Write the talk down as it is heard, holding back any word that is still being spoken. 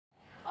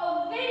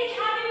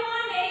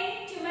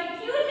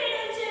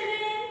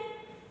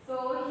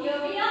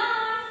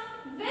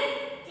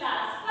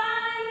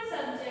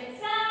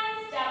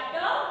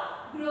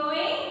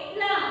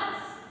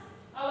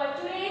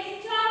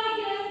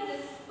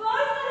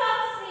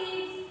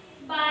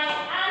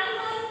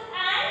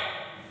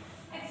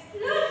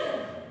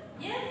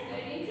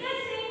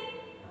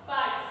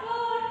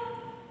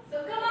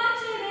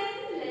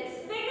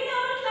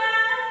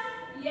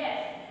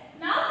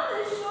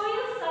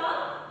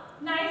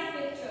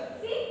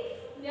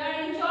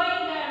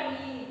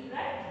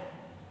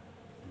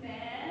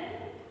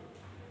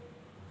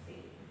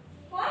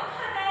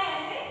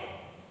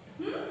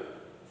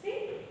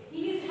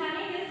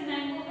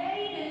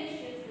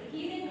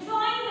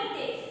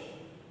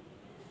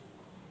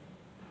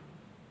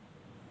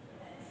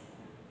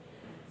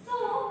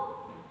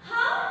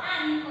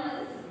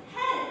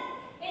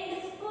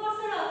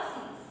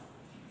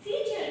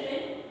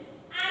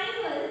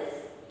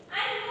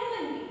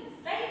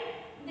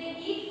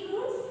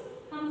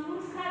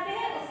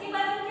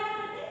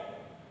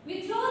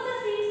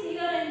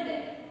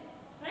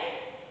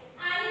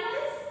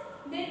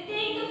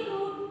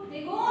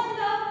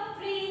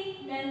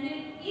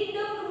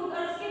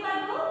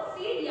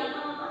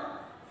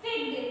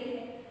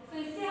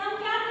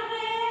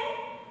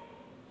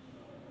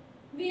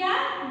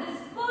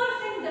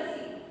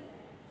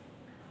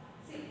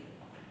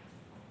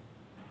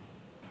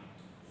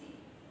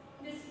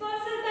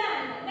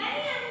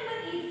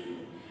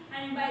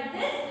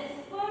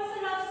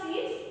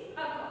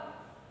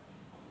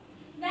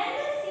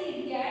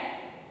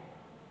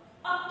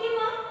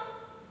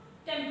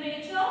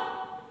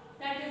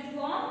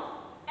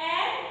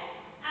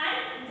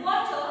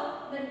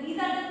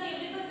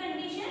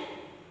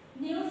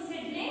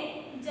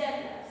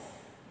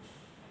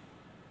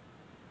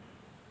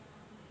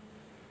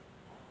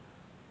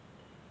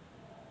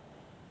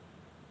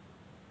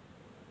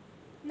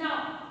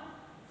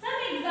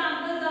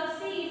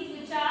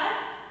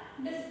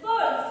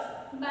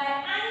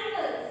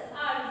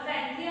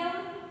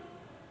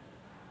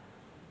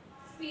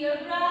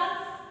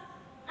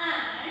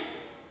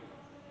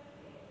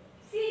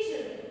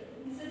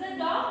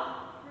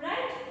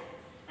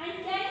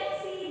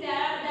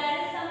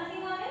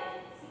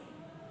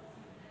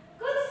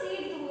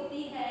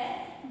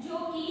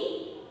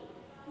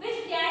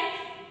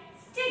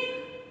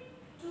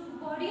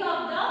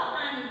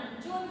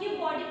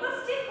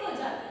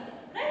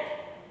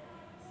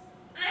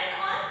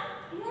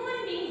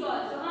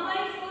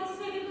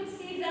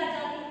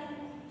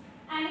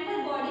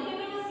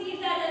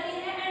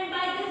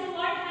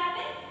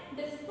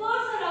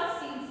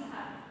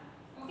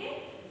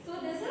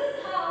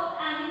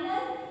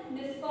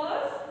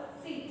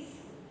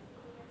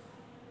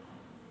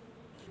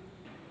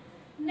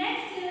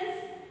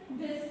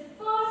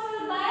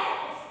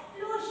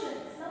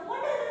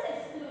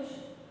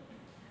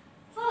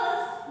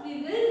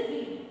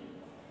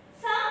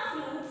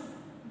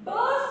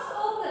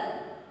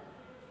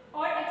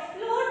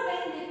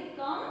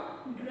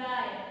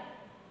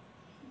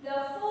The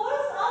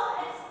force of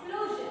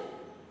explosion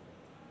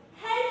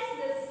helps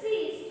the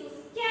seeds to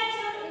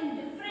scatter in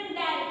different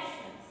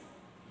directions.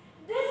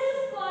 This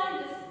is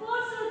called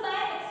dispersal by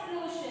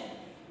explosion.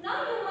 Now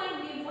you might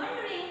be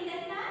wondering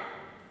that man,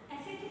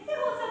 ऐसे कैसे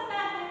हो सकता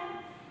है?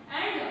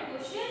 And your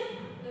question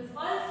is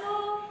also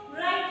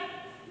right.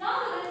 Now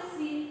let's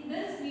see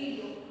this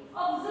video.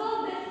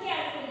 Observe this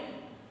carefully.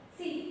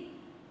 See,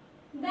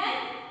 then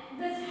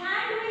this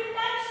hand will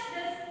touch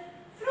this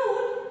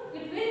fruit.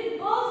 It will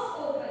burst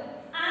open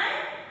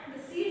and the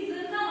seeds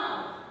will come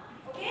out.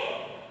 Okay?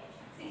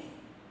 See.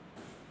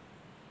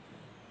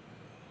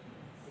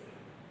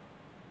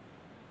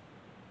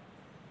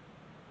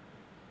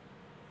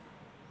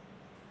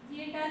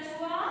 ये touch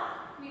हुआ